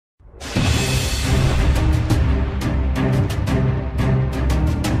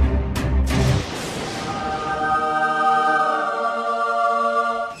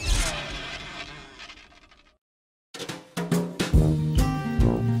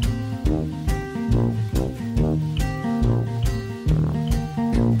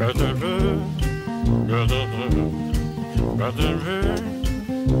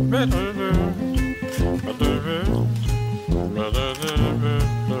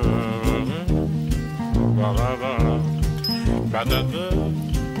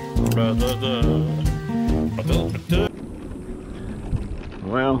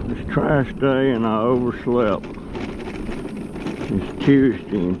Well, it's trash day and I overslept. It's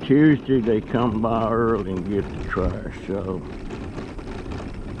Tuesday, and Tuesday they come by early and get the trash, so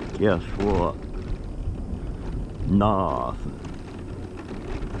guess what? Nothing.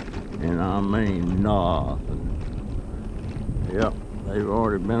 And I mean nothing. Yep, they've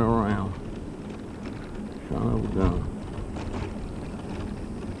already been around. Son of a gun.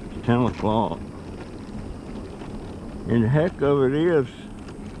 It's 10 o'clock. And the heck of it is,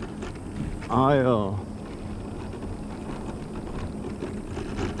 I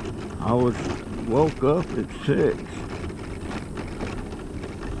woke up at 6.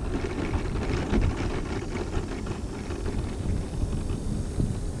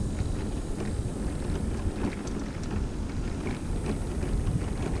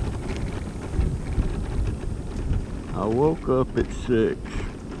 I woke up at 6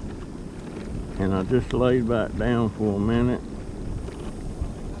 and I just laid back down for a minute,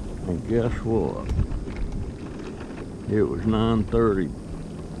 and guess what? It was 9:30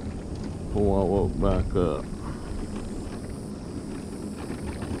 before I woke back up.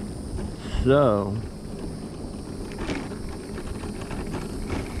 So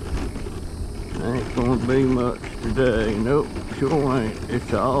ain't gonna be much today. Nope, sure ain't.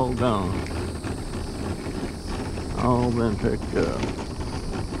 It's all gone. All been picked up.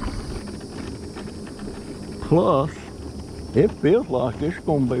 Plus, it feels like it's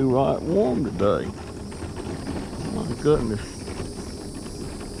gonna be right warm today. My goodness.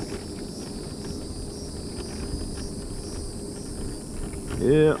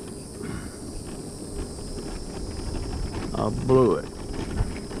 Yeah, I blew it.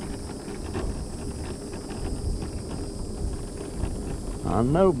 I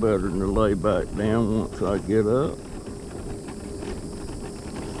know better than to lay back down once I get up.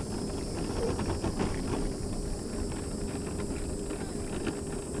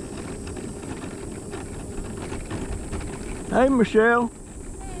 Hey, Michele. Hey.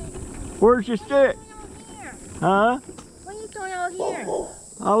 Where's your stick? Huh? What are you doing out here?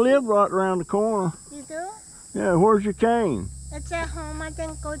 I live right around the corner. You do? Yeah, where's your cane? It's at home. I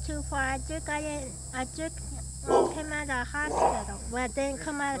didn't go too far. I just came out of the hospital. Well, I didn't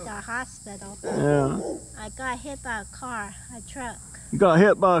come out of the hospital. Yeah. I got hit by a car, a truck. You got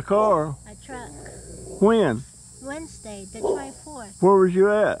hit by a car? A truck. When? Wednesday, the 24th. Where was you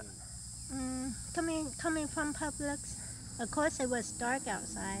at? Coming from Publix. Of course, it was dark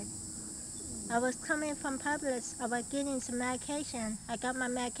outside. I was coming from Publix. I was getting some medication. I got my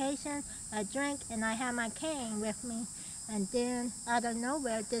medication, a drink, and I had my cane with me. And then, out of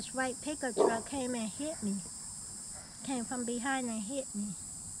nowhere, this white pickup truck came and hit me. Came from behind and hit me.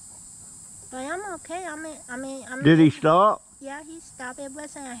 But I'm okay. I mean. Did he stop? Yeah, he stopped. It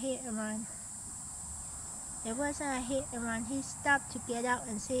wasn't a hit and run. It wasn't a hit and run. He stopped to get out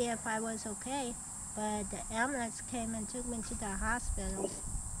and see if I was okay. But the ambulance came and took me to the hospital.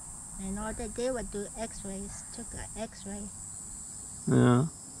 And all they did was do x-rays. Took an x-ray. Yeah.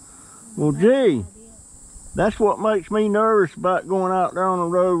 Well, gee, that's what makes me nervous about going out there on the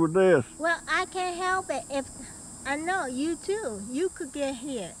road with this. Well, I can't help it. If I know, you too. You could get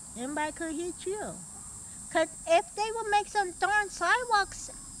hit. Anybody could hit you. Because if they would make some darn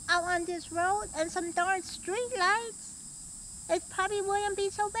sidewalks out on this road and some darn street lights, it probably wouldn't be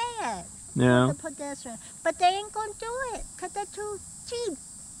so bad. Yeah. The pedestrian. But they ain't going to do it because they're too cheap.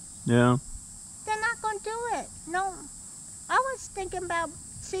 Yeah. They're not going to do it. No. I was thinking about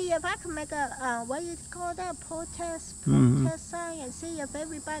see if I could make a, what do you call that, protest sign, and see if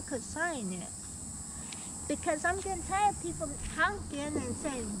everybody could sign it. Because I'm getting tired of people honking and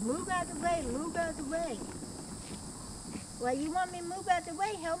saying, move out the way, move out the way. Well, you want me to move out the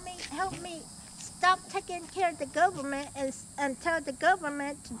way? Help me stop taking care of the government and tell the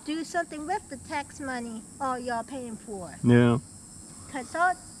government to do something with the tax money all y'all paying for. Yeah. Because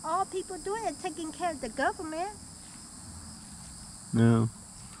all people doing is taking care of the government. Yeah.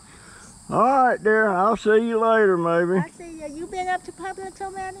 All right, dear. I'll see you later, maybe. I see you. You been up to Publix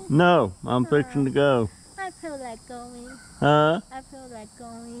already? No, I'm fixing to go. I feel like going. Huh? I feel like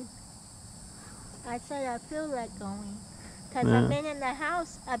going. I said I feel like going. Because Yeah. I've been in the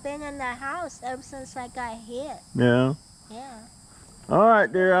house. I've been in the house ever since I got hit. Yeah. Yeah. All right,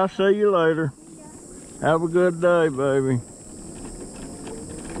 dear. I'll see you later. Have a good day, baby.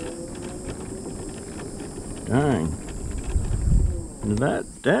 Dang.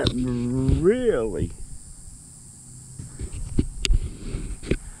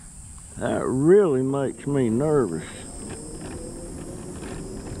 That really makes me nervous.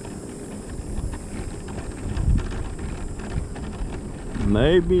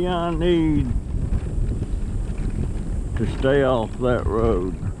 Maybe I need to stay off that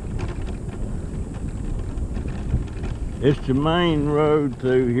road. It's the main road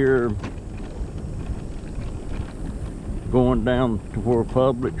through here going down to where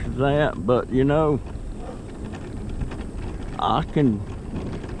Publix is at, but you know, I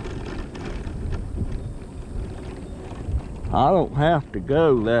don't have to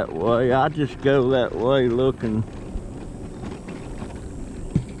go that way. I just go that way looking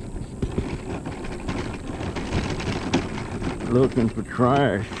for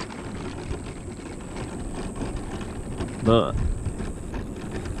trash. But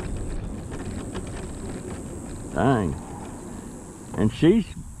dang. And she's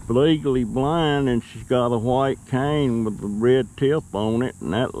legally blind, and she's got a white cane with a red tip on it,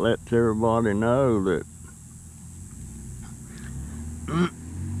 and that lets everybody know that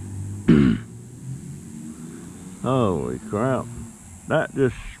holy crap. That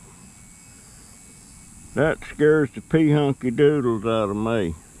scares the pea-hunky doodles out of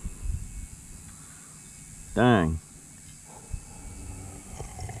me. Dang.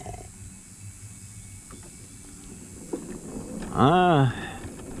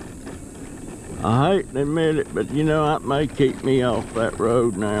 I hate to admit it, but you know, that may keep me off that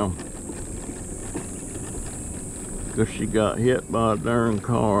road now. Because she got hit by a darn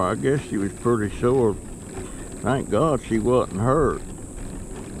car. I guess she was pretty sore. Thank God she wasn't hurt.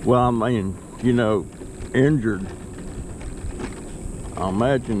 Well, I mean, you know, injured. I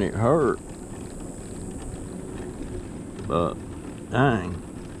imagine it hurt. But, dang.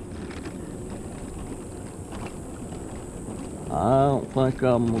 I don't think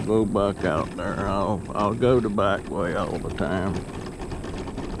I'm gonna go back out there. I'll go the back way all the time.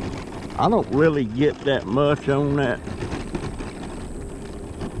 I don't really get that much on that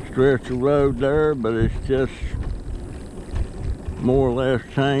stretch of road there, but it's just more or less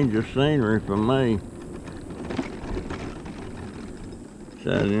change of scenery for me. Is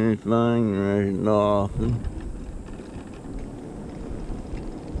that anything? There's nothing.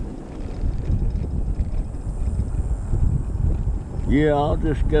 Yeah, I'll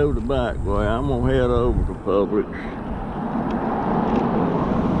just go the back way. I'm gonna head over to Publix.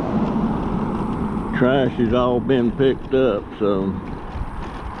 Trash has all been picked up, so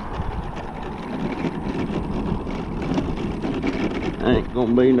ain't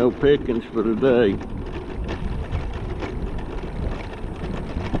gonna be no pickings for today.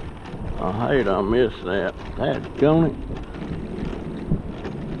 I hate I missed that. Dadgummit.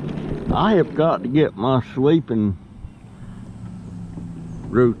 I have got to get my sleeping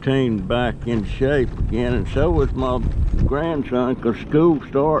routine back in shape again, and so is my grandson, because school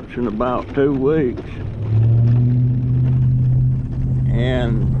starts in about 2 weeks.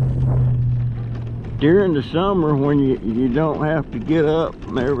 And during the summer, when you don't have to get up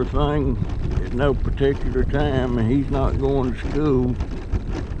and everything at no particular time, and he's not going to school,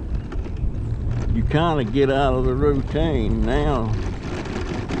 you kind of get out of the routine. Now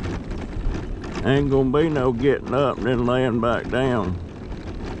ain't gonna be no getting up and then laying back down.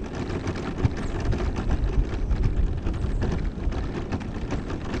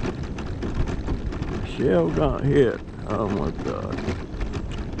 Michele got hit. Oh my God.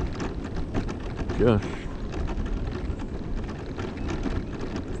 Just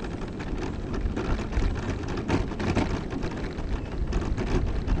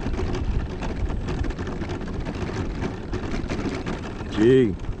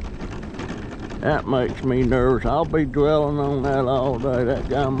gee, that makes me nervous. I'll be dwelling on that all day. That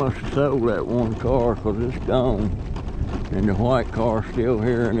guy must have sold that one car, because it's gone. And the white car's still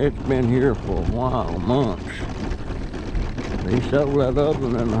here, and it's been here for a while, months. He sold that other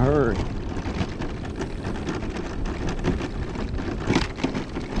one in a hurry.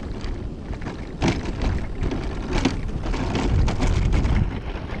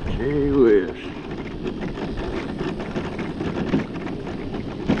 Gee whiz.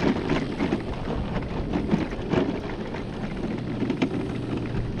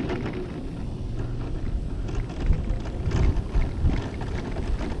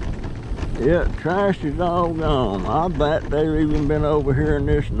 Yeah, trash is all gone. I bet they've even been over here in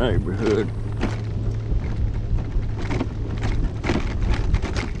this neighborhood.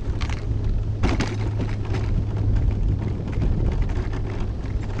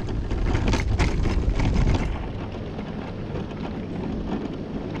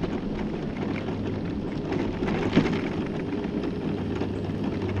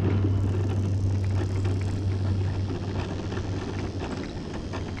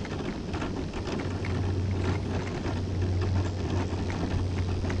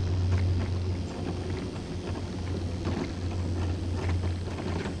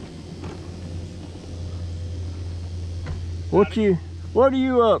 What are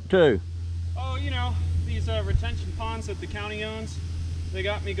you up to? Oh, you know, these retention ponds that the county owns. They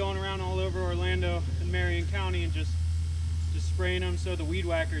got me going around all over Orlando and Marion County and just spraying them so the weed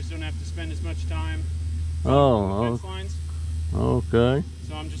whackers don't have to spend as much time along the fence lines. Okay.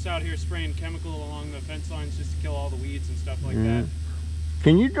 So I'm just out here spraying chemical along the fence lines just to kill all the weeds and stuff like that.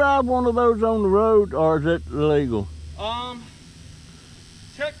 Can you drive one of those on the road, or is it illegal?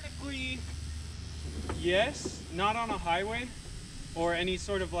 Technically, yes, not on a highway or any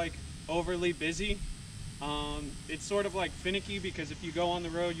sort of like overly busy. It's sort of like finicky because if you go on the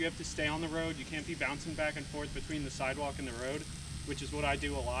road, you have to stay on the road. You can't be bouncing back and forth between the sidewalk and the road, which is what I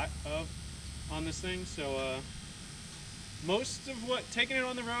do a lot of on this thing. So most of taking it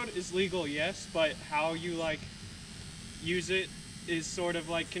on the road is legal, yes, but how you like use it is sort of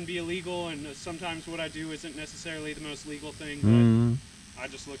like can be illegal, and sometimes what I do isn't necessarily the most legal thing, but I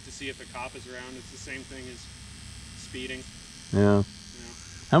just look to see if a cop is around. It's the same thing as speeding. Yeah.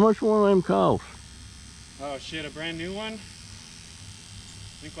 How much one of them cost? Oh shit, a brand new one? I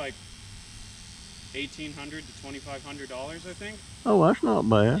think like $1,800 to $2,500, I think. Oh, that's not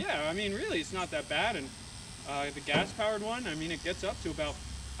bad. Yeah, I mean, really, it's not that bad. And the gas-powered one, I mean, it gets up to about,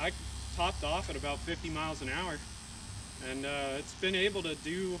 I topped off at about 50 miles an hour. And it's been able to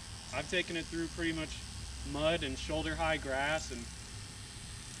do, I've taken it through pretty much mud and shoulder-high grass and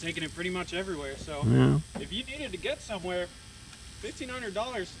taken it pretty much everywhere. So if you needed to get somewhere,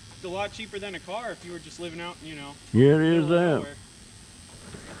 $1,500 is a lot cheaper than a car if you were just living out, you know. Yeah, it is that.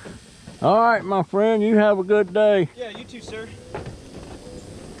 All right, my friend, you have a good day. Yeah, you too, sir.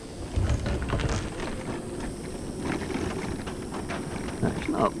 That's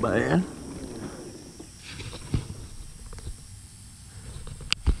not bad.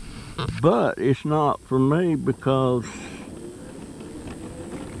 But it's not for me because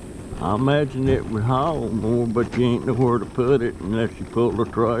I imagine it would haul more, but you ain't nowhere to put it unless you pull the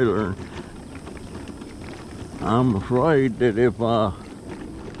trailer. I'm afraid that if the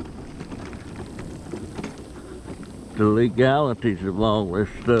legalities of all this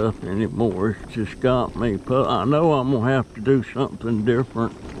stuff anymore, it's just got me I know I'm gonna have to do something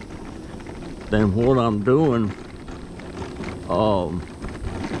different than what I'm doing.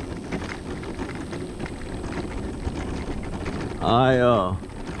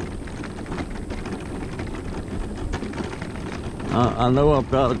 I know I've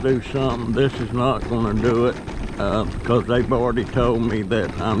got to do something. This is not going to do it because they've already told me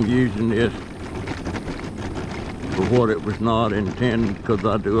that I'm using this for what it was not intended, because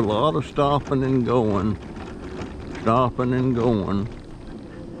I do a lot of stopping and going.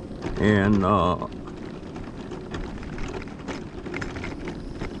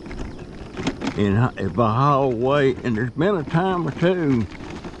 And if I haul weight, and there's been a time or two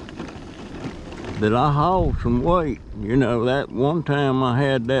that I hauled some weight. You know, that one time I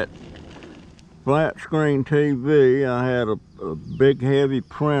had that flat screen TV, I had a big heavy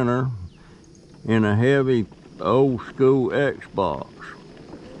printer and a heavy old school Xbox.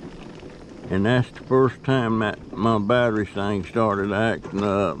 And that's the first time that my battery thing started acting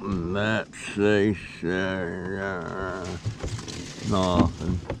up, and that's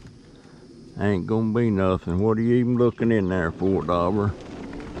nothing. Ain't gonna be nothing. What are you even looking in there for, Dauber?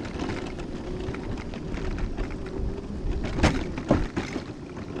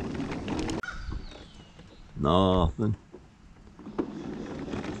 Nothing.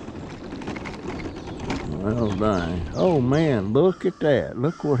 Well, dang. Oh man, look at that.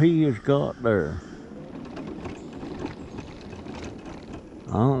 Look what he has got there.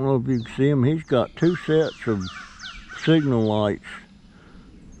 I don't know if you can see him. He's got two sets of signal lights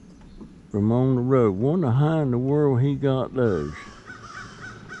from on the road. Wonder how in the world he got those.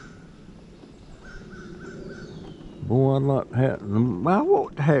 Boy, I'd like to have them. Well,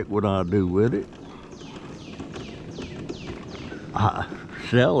 what the heck would I do with it? I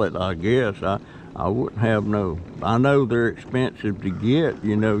sell it, I guess. I wouldn't have no. I know they're expensive to get.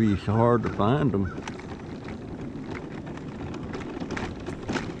 You know, it's hard to find them.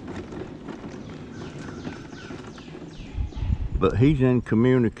 But he's in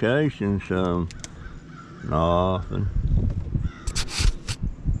communication, so nothing.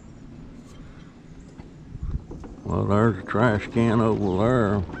 Well, there's a trash can over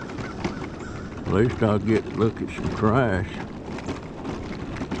there. At least I'll get to look at some trash.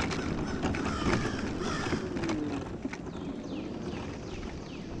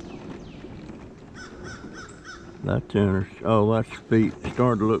 That's interesting. Oh, that's feet.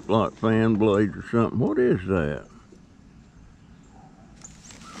 Starting to look like fan blades or something. What is that?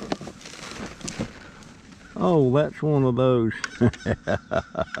 Oh, that's one of those.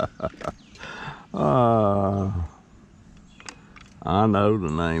 I know the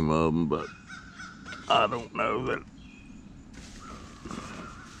name of them, but I don't know that.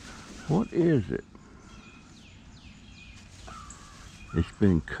 What is it? It's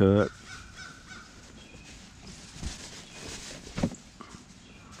been cut.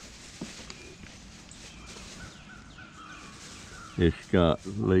 It's got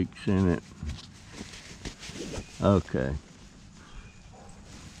leaks in it. Okay.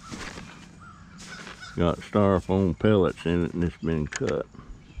 It's got styrofoam pellets in it and it's been cut.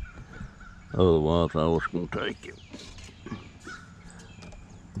 Otherwise I was gonna take it.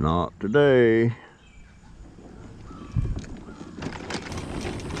 Not today.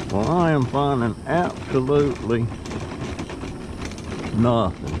 Well, I am finding absolutely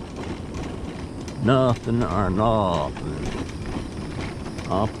nothing. Nothing or nothing.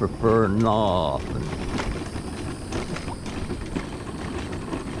 I prefer nothing.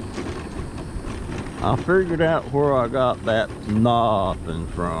 I figured out where I got that nothing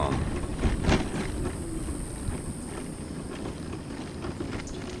from.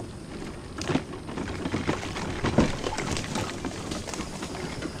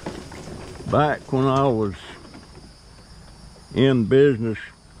 Back when I was in business,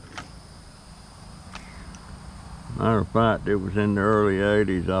 matter of fact, it was in the early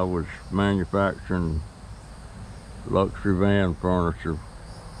 80s, I was manufacturing luxury van furniture,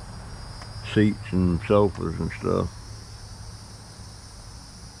 seats and sofas and stuff.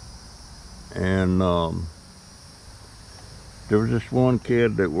 And there was this one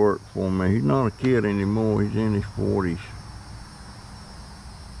kid that worked for me. He's not a kid anymore, he's in his 40s.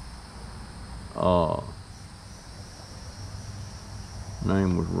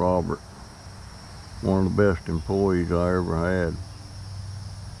 Name was Robert. One of the best employees I ever had.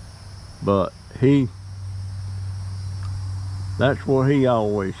 But that's what he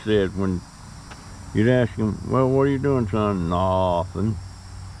always said when you'd ask him, well, what are you doing, son? Nothing.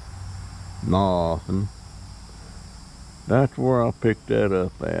 Nothing. That's where I picked that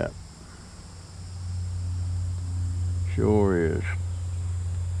up at. Sure is.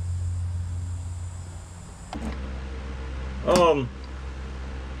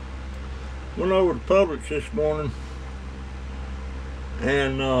 Went over to Publix this morning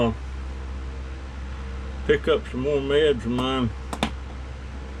and pick up some more meds of mine.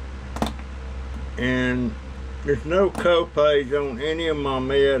 And there's no co-pays on any of my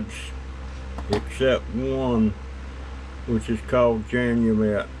meds except one, which is called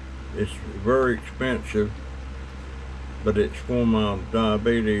Janumet. It's very expensive, but it's for my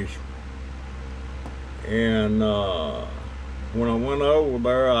diabetes. And when I went over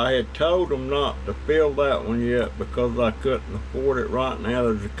there, I had told them not to fill that one yet because I couldn't afford it right now.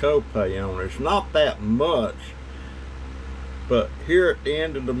 There's a copay on it. It's not that much, but here at the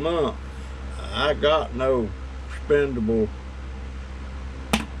end of the month, I got no spendable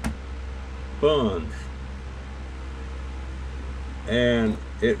funds. And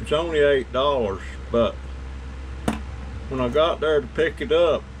it was only $8, but when I got there to pick it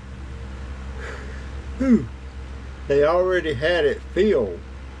up, they already had it filled.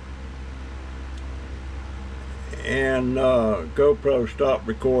 And GoPro stopped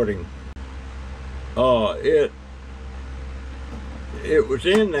recording. It was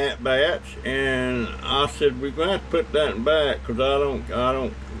in that batch, and I said we're going to have to put that back because I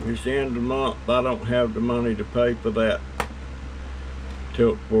don't. It's the end of the month. I don't have the money to pay for that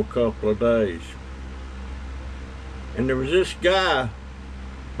till for a couple of days. And there was this guy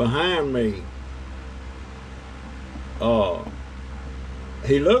behind me.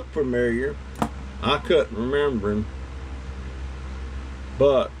 He looked familiar. I couldn't remember him,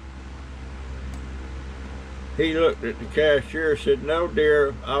 but he looked at the cashier and said, "No,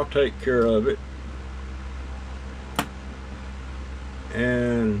 dear, I'll take care of it."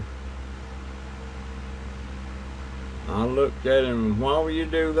 And I looked at him, "Why will you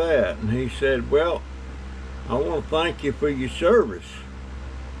do that?" And he said, "Well, I want to thank you for your service."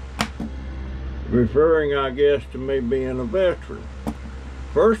 Referring, I guess, to me being a veteran.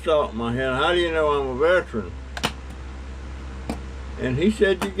 First thought in my head, how do you know I'm a veteran? And he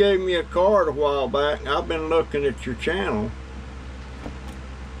said, "You gave me a card a while back, and I've been looking at your channel,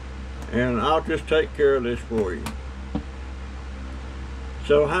 and I'll just take care of this for you."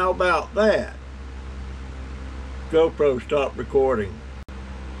 So how about that? GoPro stopped recording.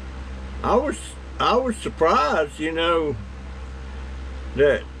 I was surprised, you know,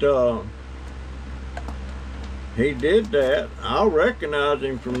 that he did that. I'll recognize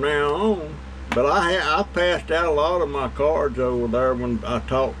him from now on. But I passed out a lot of my cards over there when I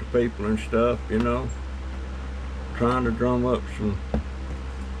talk to people and stuff, you know, trying to drum up some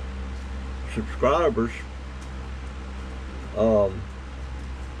subscribers.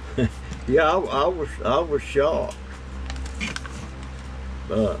 Yeah, I was shocked,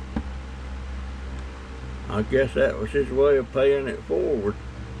 but I guess that was his way of paying it forward.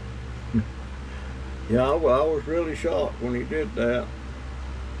 Yeah, I was really shocked when he did that.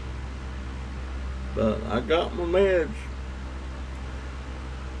 But I got my meds,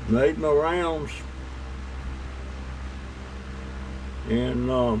 made my rounds, and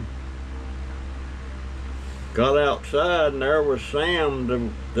got outside, and there was Sam,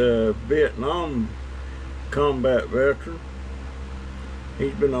 the Vietnam combat veteran.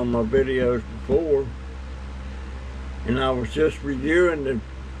 He's been on my videos before, and I was just reviewing the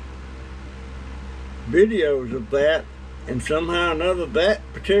videos of that, and somehow or another that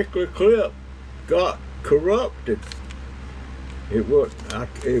particular clip got corrupted. It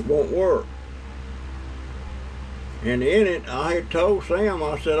won't work. And in it, I had told Sam,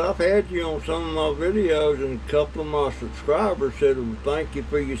 I said, I've had you on some of my videos, and a couple of my subscribers said, well, thank you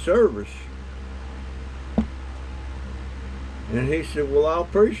for your service. And he said, well, I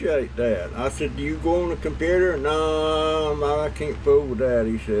appreciate that. I said, do you go on the computer? No, I can't fool with that,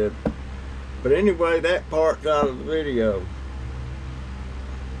 he said. But anyway, that part's out of the video.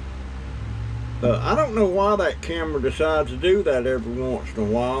 I don't know why that camera decides to do that every once in a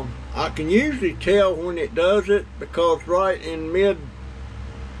while. I can usually tell when it does it, because right in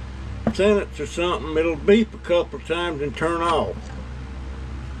mid-sentence or something, it'll beep a couple of times and turn off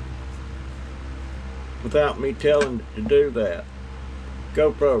without me telling it to do that.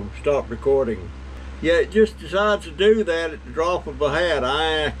 GoPro, stop recording. Yeah, it just decides to do that at the drop of a hat.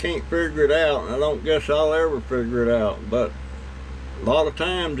 I can't figure it out, and I don't guess I'll ever figure it out. But a lot of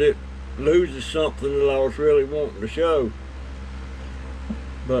times it loses something that I was really wanting to show.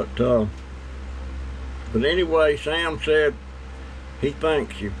 But anyway, Sam said he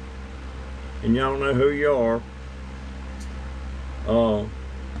thanks you, and y'all know who you are.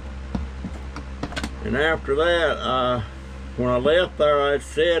 And after that, when I left there, I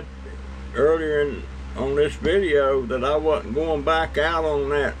said earlier on this video that I wasn't going back out on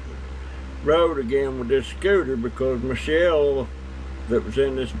that road again with this scooter, because Michele, that was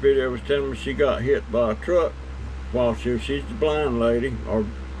in this video, was telling me she got hit by a truck while she's the blind lady, or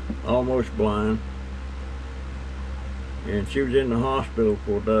almost blind, and she was in the hospital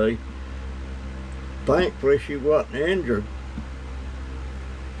for a day. Thankfully she wasn't injured,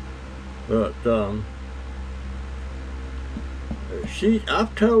 but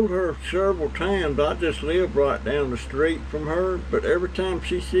I've told her several times I just live right down the street from her, but every time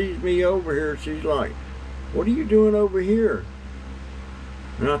she sees me over here, she's like, what are you doing over here?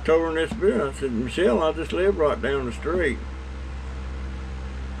 And I told her in this video, I said, Michele, I just live right down the street.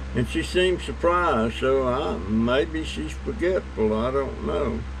 And she seemed surprised, so maybe she's forgetful, I don't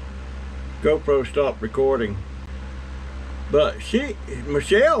know. GoPro stopped recording. But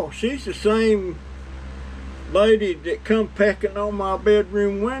Michele, she's the same lady that come pecking on my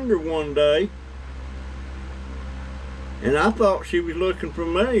bedroom window one day. And I thought she was looking for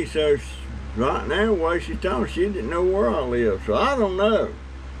me, so right now, the way she told me, she didn't know where I live, so I don't know.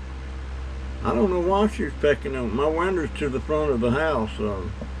 I don't know why she was pecking on my window's to the front of the house.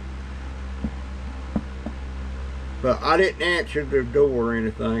 But I didn't answer the door or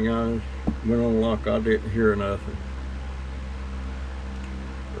anything. I just went on like I didn't hear nothing.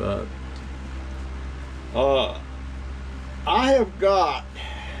 But I have got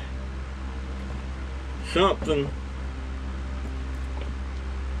something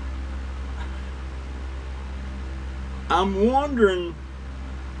I'm wondering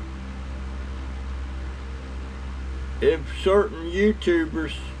if certain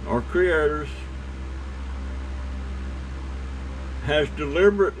YouTubers or creators has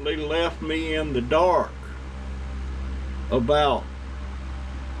deliberately left me in the dark about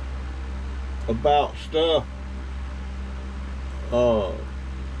stuff, how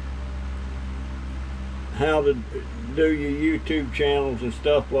to do your YouTube channels and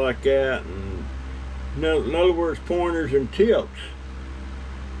stuff like that, and in other words, pointers and tips.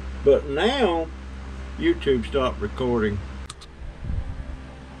 But now YouTube stopped recording.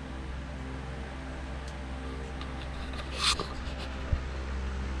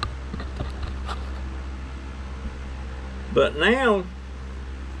 But now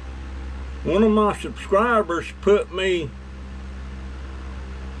one of my subscribers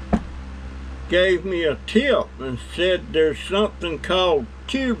gave me a tip and said there's something called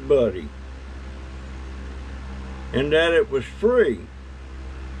TubeBuddy and that it was free.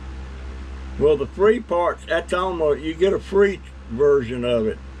 Well, the free parts, that's almost, you get a free version of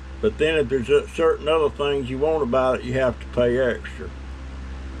it, but then if there's certain other things you want about it, you have to pay extra.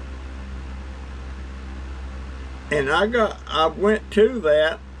 And I went to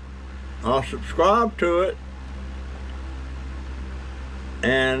that, I subscribed to it,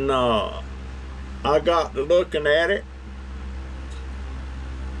 and I got to looking at it,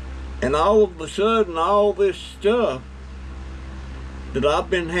 and all of a sudden all this stuff that I've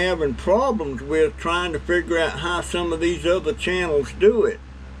been having problems with trying to figure out how some of these other channels do it.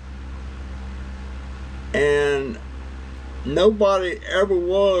 And nobody ever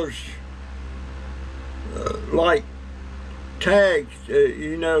was like tags,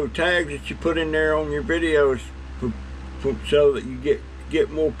 you know, tags that you put in there on your videos so that you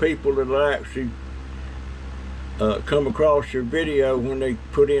get more people that'll actually come across your video when they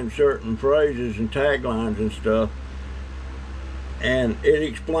put in certain phrases and taglines and stuff. And it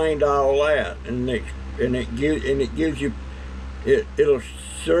explained all that, and it gives you, it'll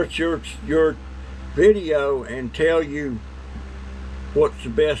search your video and tell you what's the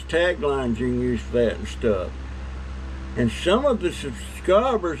best taglines you can use for that and stuff. And some of the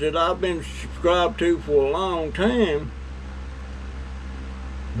subscribers that I've been subscribed to for a long time,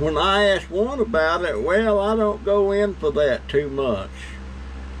 when I asked one about it, well, I don't go in for that too much.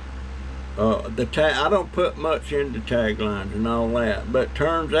 I don't put much into taglines and all that, but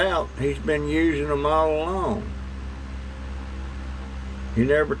turns out he's been using them all along. He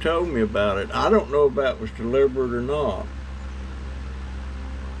never told me about it. I don't know if that was deliberate or not.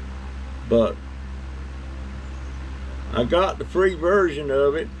 But I got the free version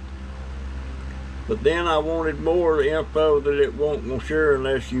of it, but then I wanted more info that it won't go share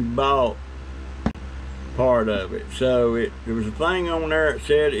unless you bought part of it. So there was a thing on there that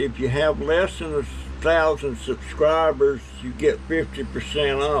said if you have less than 1,000 subscribers, you get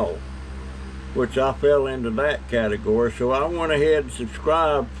 50% off, which I fell into that category. So I went ahead and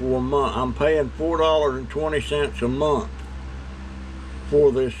subscribed for a month. I'm paying $4.20 a month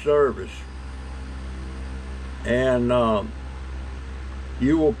for this service. And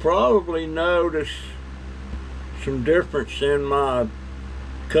you will probably notice some difference in my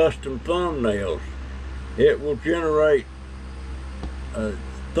custom thumbnails. It will generate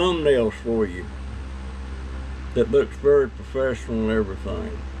thumbnails for you that looks very professional and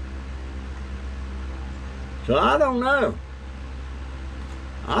everything. So I don't know.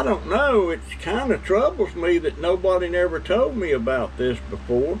 It kind of troubles me that nobody never told me about this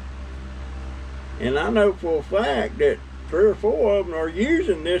before. And I know for a fact that 3 or 4 of them are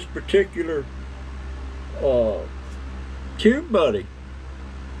using this particular TubeBuddy.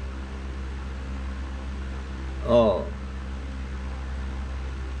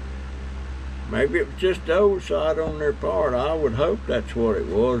 Maybe it was just the oversight on their part. I would hope that's what it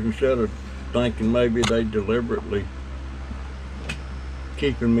was, instead of thinking maybe they deliberately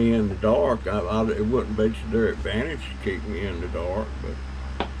keeping me in the dark. It wouldn't be to their advantage to keep me in the dark,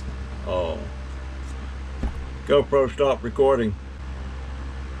 but GoPro stop recording.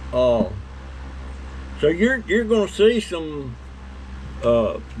 So you're going to see some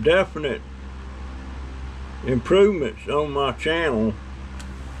definite improvements on my channel,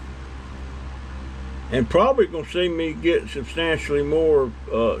 and probably going to see me get substantially more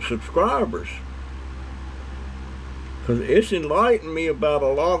subscribers, because it's enlightened me about a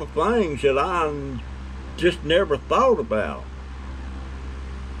lot of things that I just never thought about.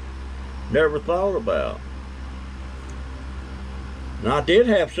 And I did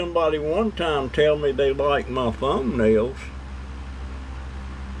have somebody one time tell me they liked my thumbnails,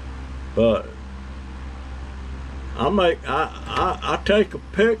 but I take a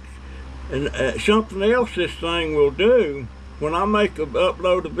picture, and something else this thing will do when I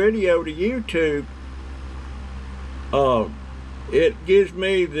upload a video to YouTube. It gives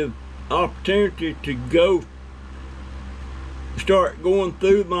me the opportunity to start going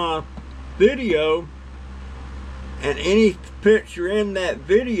through my video, and any picture in that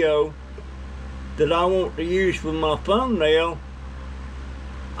video that I want to use for my thumbnail,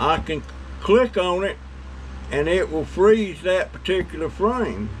 I can click on it and it will freeze that particular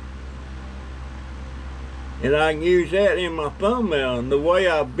frame, and I can use that in my thumbnail. And the way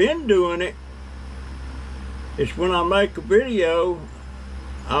I've been doing it is, when I make a video,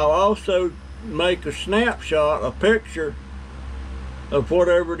 I'll also make a snapshot, a picture of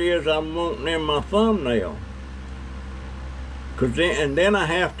whatever it is I'm wanting in my thumbnail. And then I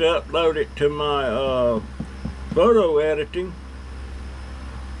have to upload it to my photo editing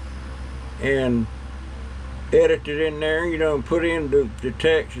and edit it in there, you know, and put in the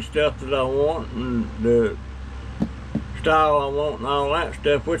text and stuff that I want, and the style I want and all that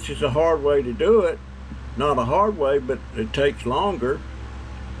stuff, which is a hard way to do it. Not a hard way, but it takes longer.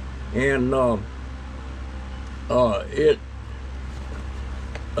 And and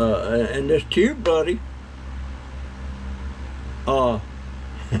this TubeBuddy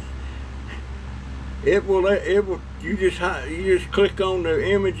it will you just click on the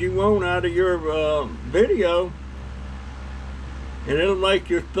image you want out of your video, and it'll make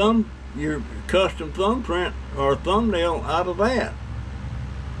your custom thumbprint or thumbnail out of that.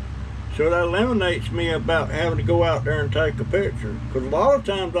 So that eliminates me about having to go out there and take a picture, because a lot of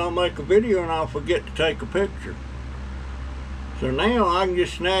times I'll make a video and I'll forget to take a picture. So now I can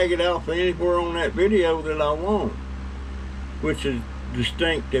just snag it off anywhere on that video that I want, which is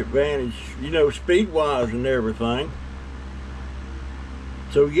distinct advantage, you know, speed-wise and everything.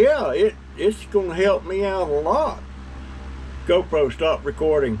 So yeah, it's going to help me out a lot. GoPro, stop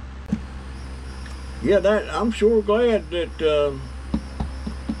recording. Yeah, I'm sure glad that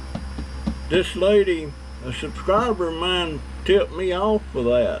this lady, a subscriber of mine, tipped me off for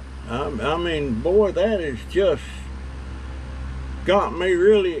that. I mean, boy, that has just got me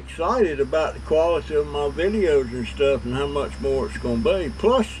really excited about the quality of my videos and stuff and how much more it's going to be.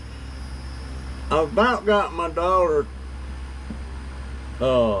 Plus, I've about got my daughter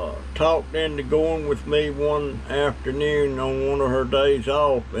talked into going with me one afternoon on one of her days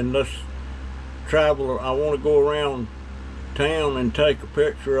off, and let's travel. I want to go around town and take a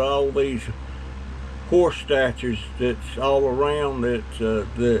picture of all these horse statues that's all around it,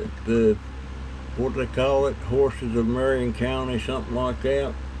 the what do they call it, horses of Marion County, something like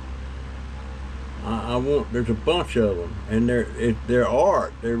that. There's a bunch of them, and they're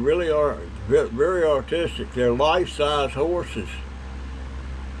art. They really are very artistic. They're life-size horses,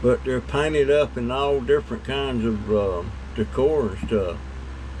 but they're painted up in all different kinds of decor and stuff.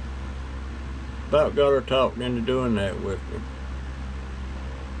 About got her talked into doing that with me.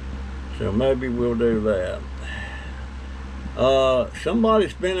 So maybe we'll do that.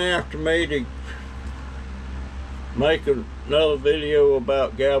 Somebody's been after me to make another video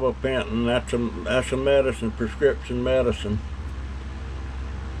about gabapentin. That's a medicine, prescription medicine.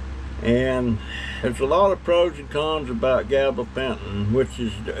 And there's a lot of pros and cons about gabapentin, which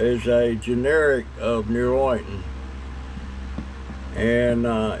is a generic of Neurontin. And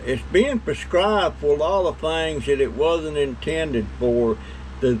it's being prescribed for a lot of things that it wasn't intended for.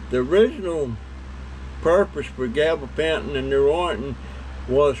 The original purpose for gabapentin and Neurontin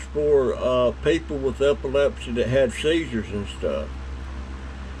was for people with epilepsy that had seizures and stuff.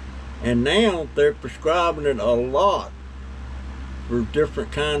 And now they're prescribing it a lot for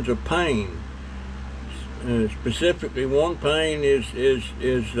different kinds of pain. Specifically, one pain is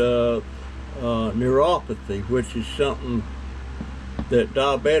neuropathy, which is something that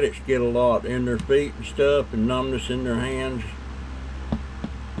diabetics get a lot in their feet and stuff, and numbness in their hands.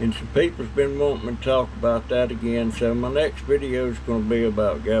 And some people's been wanting me to talk about that again, so my next video is going to be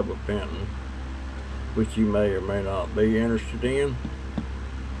about gabapentin, which you may or may not be interested in.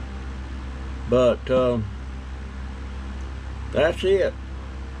 But that's it.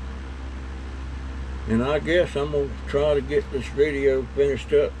 And I guess I'm going to try to get this video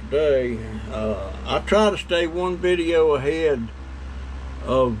finished up today. I try to stay one video ahead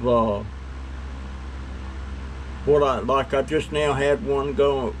of like I just now had one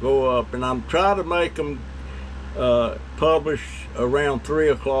go up, and I'm trying to make them publish around 3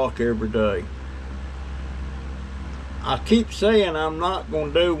 o'clock every day. I keep saying I'm not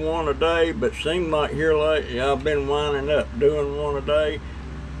going to do one a day, but seems like here lately I've been winding up doing one a day,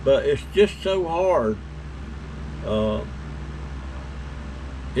 but it's just so hard.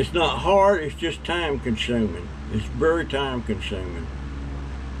 It's not hard, it's just time consuming. It's very time consuming.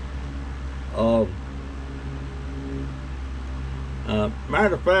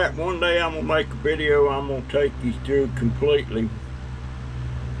 Matter of fact, one day I'm going to make a video. I'm going to take you through completely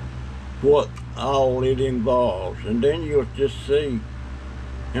what all it involves, and then you'll just see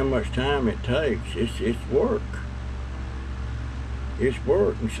how much time it takes. It's work. It's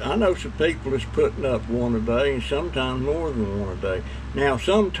work. And I know some people that's putting up one a day, and sometimes more than one a day. Now,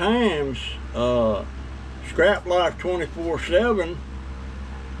 sometimes Scrap Life 24/7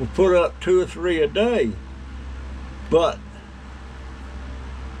 will put up 2 or 3 a day, but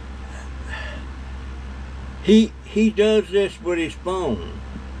he does this with his phone.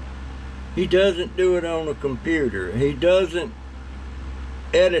 He doesn't do it on a computer. He doesn't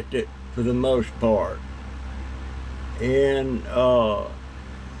edit it for the most part. And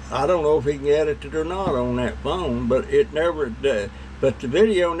I don't know if he can edit it or not on that phone, but it never does. But the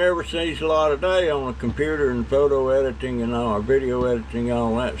video never sees a lot of day on a computer and photo editing and all, video editing,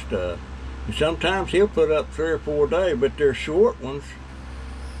 all that stuff. And sometimes he'll put up 3 or 4 a day, but they're short ones.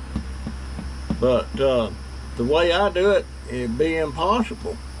 But the way I do it, it'd be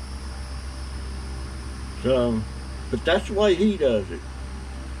impossible. So, but that's the way he does it.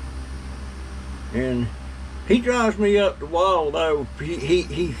 And He drives me up the wall though.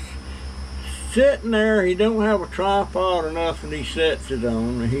 He's sitting there. He don't have a tripod or nothing. He sets it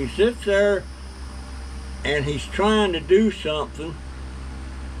on. And he sits there and he's trying to do something.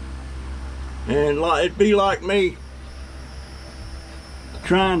 And like it'd be like me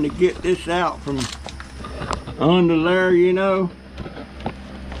trying to get this out from under there, you know,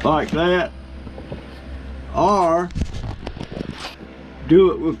 like that, or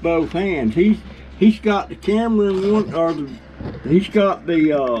do it with both hands. He's got the camera in one, or he's got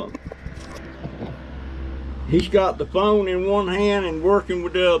the phone in one hand and working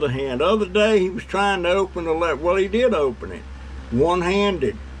with the other hand. The other day he was trying to open the left. Well, he did open it,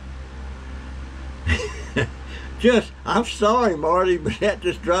 one-handed. I'm sorry, Marty, but that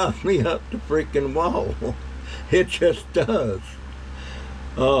just drives me up the freaking wall. It just does.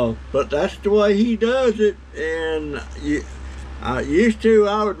 But that's the way he does it. And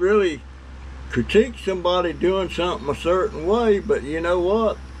I would really critique somebody doing something a certain way, but you know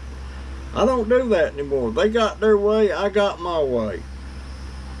what? I don't do that anymore. They got their way, I got my way.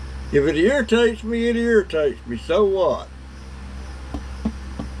 If it irritates me, it irritates me. So what?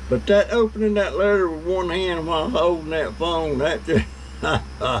 But that opening that letter with one hand while holding that phone, that just,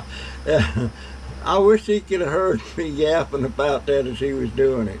 I wish he could have heard me yapping about that as he was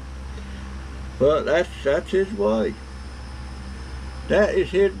doing it. But that's his way. That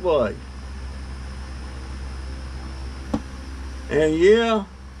is his way. And yeah,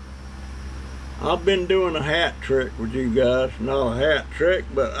 I've been doing a hat trick with you guys. Not a hat trick,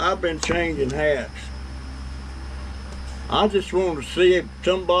 but I've been changing hats. I just wanted to see if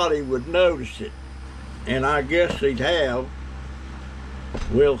somebody would notice it. And I guess they'd have.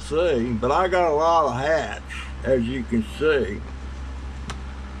 We'll see. But I got a lot of hats, as you can see.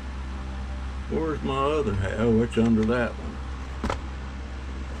 Where's my other hat? Oh, it's under that one.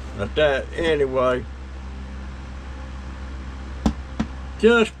 But that, anyway.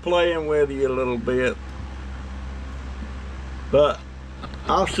 Just playing with you a little bit. But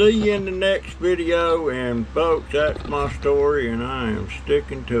I'll see you in the next video, and folks, that's my story and I am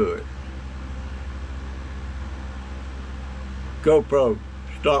sticking to it. GoPro,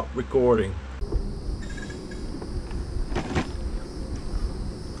 stop recording.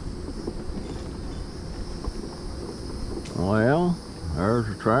 Well, there's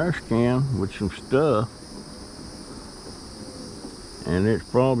a trash can with some stuff. And it's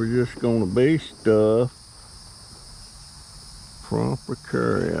probably just gonna be stuff. Proper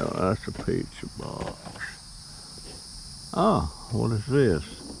carry out. That's a pizza box. Oh, what is this?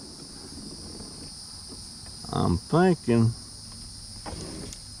 I'm thinking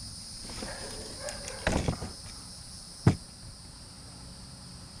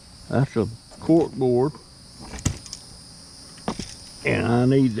that's a cork board, and I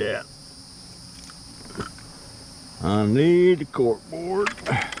need that. I need a cork board.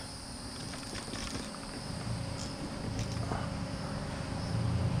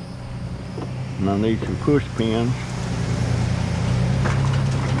 And I need some push pins.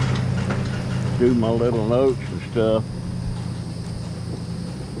 Do my little notes and stuff.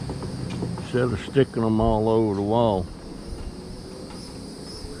 Instead of sticking them all over the wall.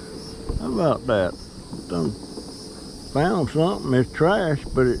 How about that? Done found something. It's trash,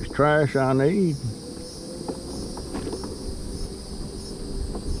 but it's trash I need.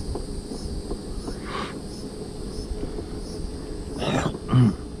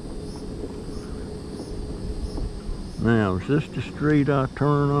 Now, is this the street I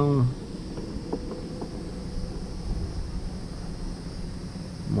turn on?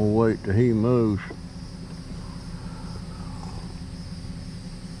 I'm gonna wait till he moves.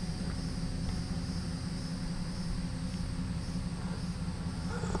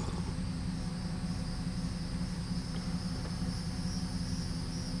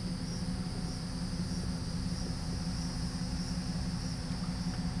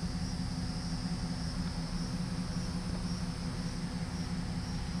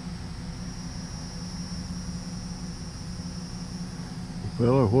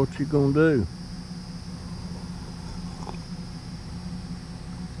 Fella, what you gonna do?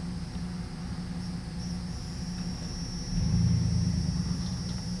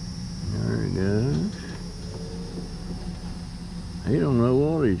 There he goes. He don't know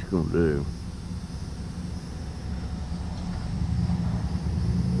what he's gonna do.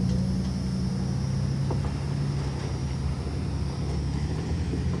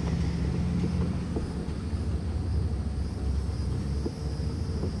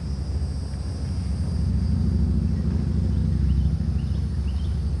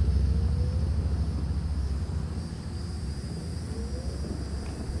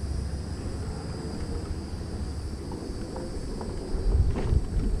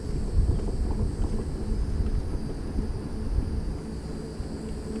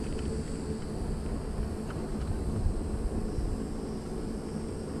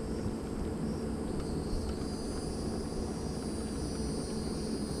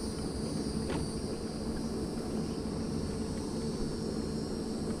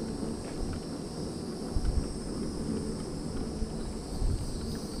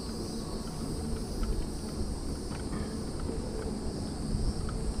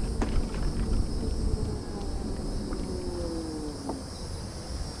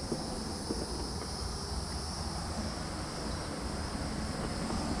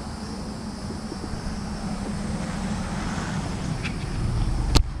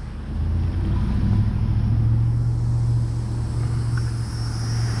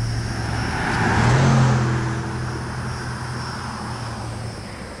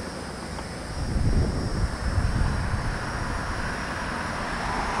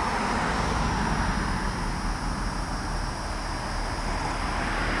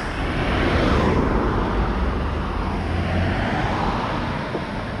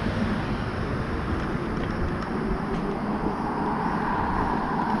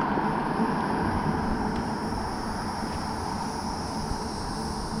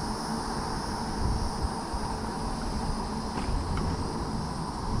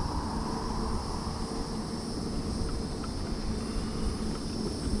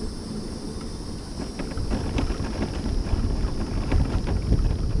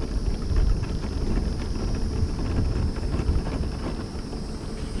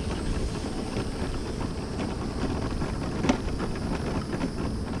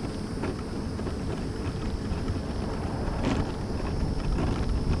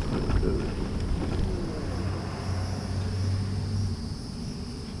 to it.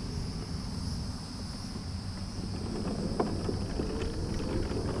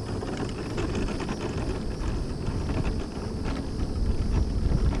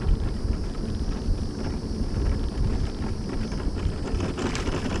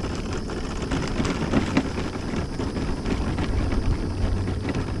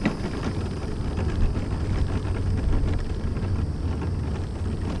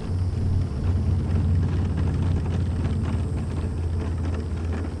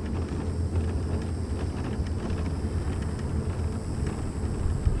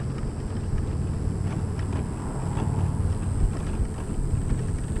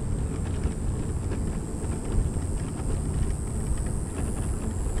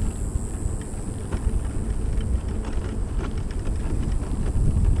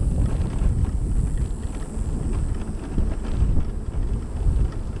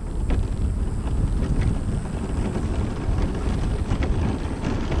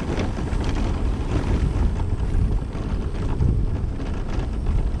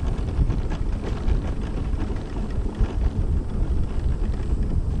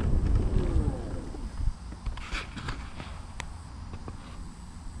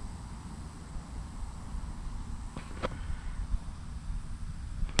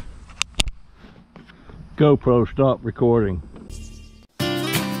 GoPro, stop recording.